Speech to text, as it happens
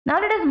Now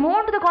let us move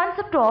on to the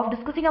concept of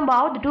discussing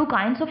about the two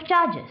kinds of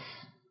charges.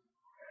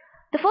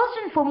 The first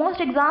and foremost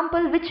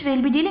example which we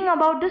will be dealing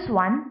about this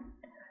one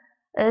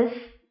is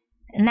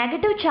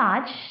negative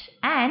charge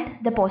and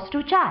the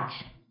positive charge.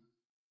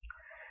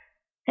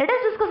 Let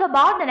us discuss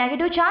about the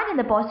negative charge and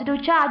the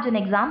positive charge, an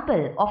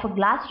example of a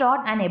glass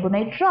rod and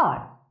ebonite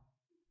rod.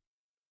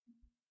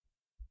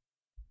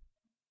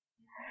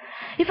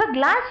 If a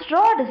glass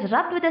rod is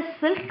rubbed with a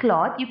silk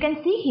cloth, you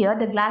can see here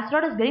the glass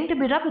rod is going to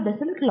be rubbed with the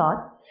silk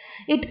cloth.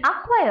 It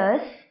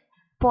acquires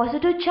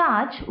positive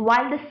charge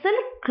while the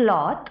silk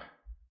cloth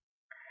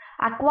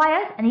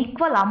acquires an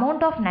equal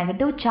amount of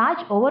negative charge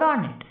over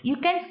on it. You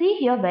can see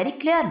here very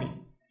clearly.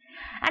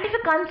 And if you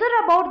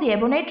consider about the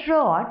ebonite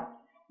rod,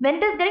 when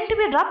it is going to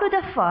be rubbed with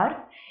the fur,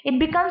 it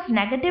becomes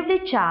negatively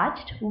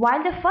charged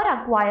while the fur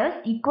acquires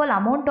equal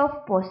amount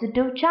of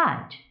positive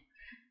charge.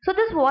 So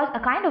this was a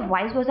kind of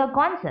vice versa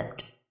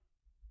concept.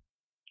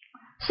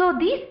 So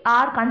these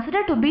are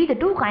considered to be the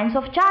two kinds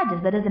of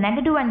charges, that is the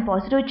negative and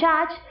positive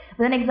charge,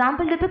 with an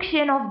example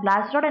depiction of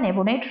glass rod and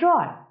ebonite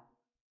rod.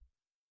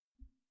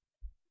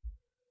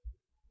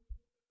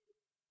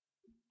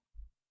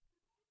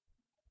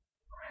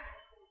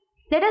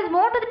 Let us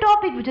move to the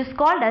topic which is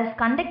called as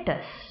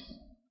conductors.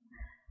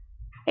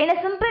 In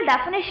a simple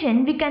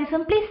definition, we can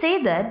simply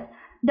say that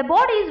the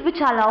bodies which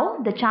allow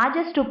the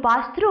charges to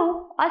pass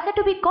through are said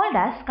to be called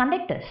as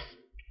conductors.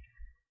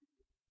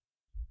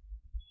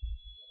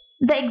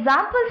 The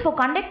examples for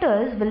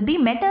conductors will be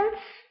metals,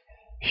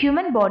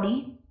 human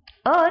body,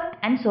 earth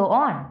and so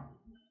on.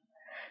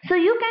 So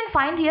you can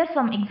find here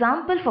some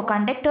example for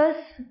conductors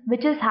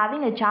which is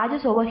having the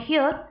charges over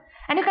here,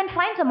 and you can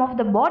find some of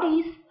the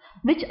bodies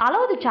which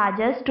allow the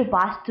charges to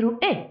pass through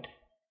it.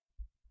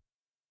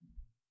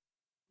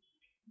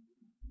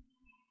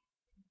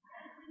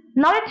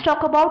 Now let's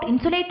talk about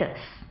insulators.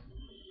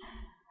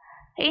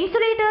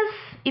 Insulators,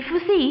 if you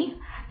see,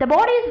 the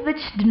bodies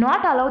which do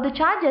not allow the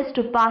charges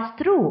to pass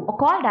through are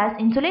called as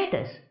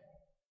insulators.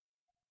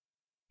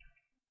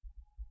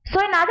 So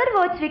in other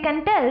words, we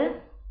can tell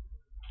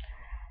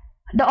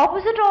the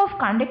opposite of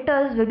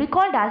conductors will be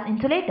called as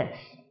insulators.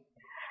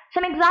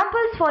 Some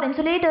examples for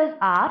insulators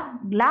are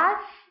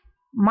glass,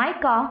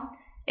 mica,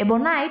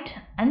 ebonite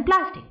and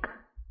plastic.